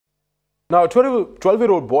Now, a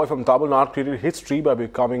 12-year-old boy from Tamil Nadu created history by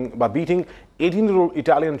beating 18-year-old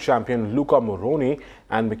Italian champion Luca Moroni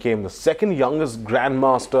and became the second youngest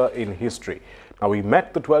Grandmaster in history. Now, we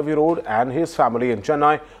met the 12-year-old and his family in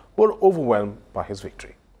Chennai, who were overwhelmed by his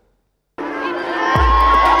victory.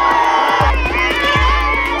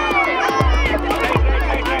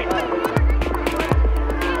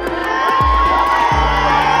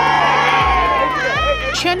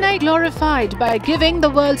 Chennai glorified by giving the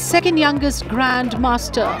world's second youngest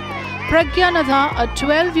Grandmaster. Pragyanatha, a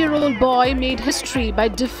 12-year-old boy, made history by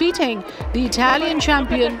defeating the Italian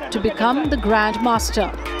champion to become the Grandmaster.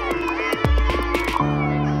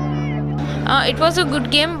 It was a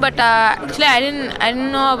good game, but actually I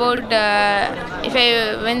didn't know about if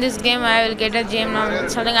I win this game I will get a gem or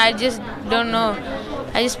something. I just don't know.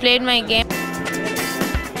 I just played my game.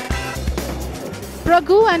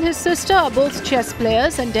 Praghu and his sister are both chess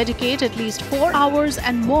players and dedicate at least 4 hours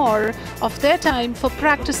and more of their time for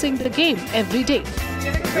practicing the game every day.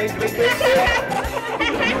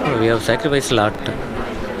 We have sacrificed a lot.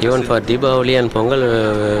 Even for Deepavali and Pongal,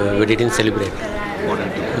 we didn't celebrate.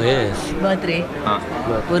 Yes. Birthday.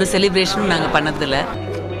 One celebration naanga pannadilla.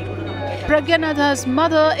 Pragyanatha's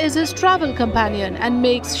mother is his travel companion and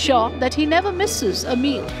makes sure that he never misses a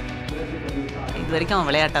meal. இது வரைக்கும் அவன்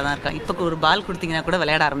விளையாட்டா தான் இருக்கான். இப்போ ஒரு பால் கொடுத்தீங்கன்னா கூட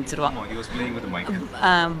விளையாட ஆரம்பிச்சிருவான்.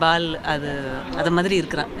 பால் அது மாதிரி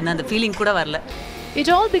இருக்கிறான். என்ன அந்த ஃபீலிங் கூட வரல. It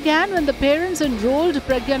all began when the parents enrolled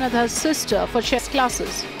Pragyanatha's sister for chess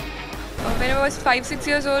classes. When I was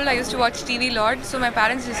 5-6 years old, I used to watch TV a lot. So my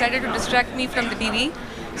parents decided to distract me from the TV.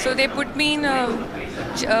 So they put me in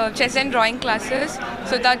chess and drawing classes.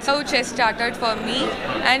 So that's how chess started for me.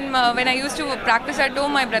 And when I used to practice at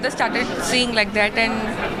home, my brother started seeing like that and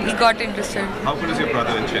he got interested. How good is your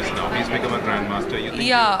brother in chess now? He's become a grandmaster.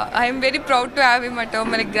 Yeah, I'm very proud to have him at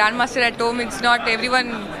home. Like grandmaster at home, it's not everyone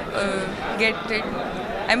get it.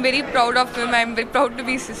 I'm very proud of him. I'm very proud to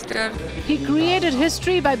be his sister. He created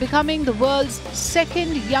history by becoming the world's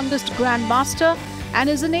second youngest grandmaster and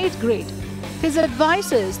is in 8th grade. His advice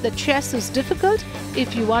is that chess is difficult if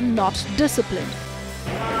you are not disciplined.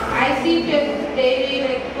 I see chess daily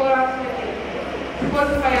like 4 hours, 4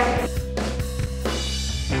 to 5 hours.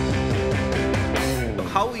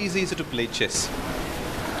 How easy is it to play chess?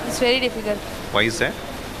 It's very difficult. Why is that?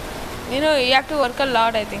 You know, you have to work a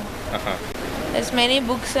lot, I think. There's many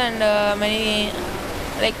books and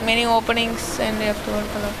many openings, and you have to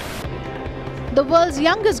work a lot. The world's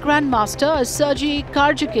youngest grandmaster is Sergei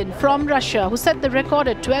Karjakin from Russia, who set the record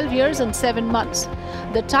at 12 years and 7 months.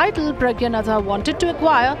 The title Pragyanatha wanted to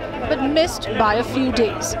acquire, but missed by a few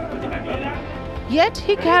days. Yet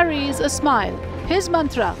he carries a smile. His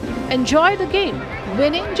mantra, enjoy the game.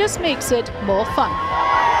 Winning just makes it more fun.